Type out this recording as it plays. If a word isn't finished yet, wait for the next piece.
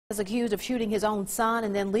Is accused of shooting his own son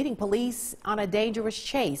and then leading police on a dangerous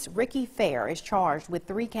chase. Ricky Fair is charged with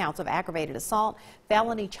 3 counts of aggravated assault,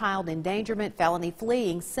 felony child endangerment, felony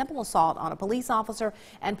fleeing, simple assault on a police officer,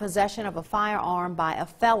 and possession of a firearm by a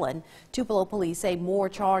felon. Tupelo police say more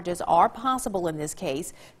charges are possible in this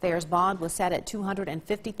case. Fair's bond was set at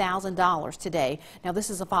 $250,000 today. Now, this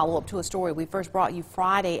is a follow-up to a story we first brought you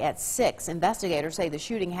Friday at 6. Investigators say the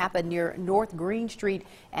shooting happened near North Green Street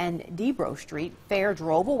and Debro Street. Fair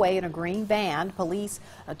drove away in a green van. Police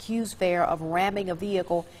accused Fair of ramming a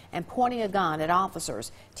vehicle and pointing a gun at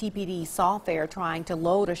officers. TPD saw Fair trying to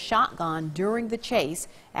load a shotgun during the chase.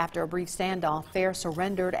 After a brief standoff, Fair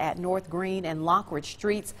surrendered at North Green and Lockridge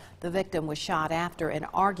Streets. The victim was shot after an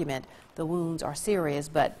argument. The wounds are serious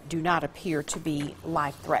but do not appear to be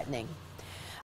life-threatening.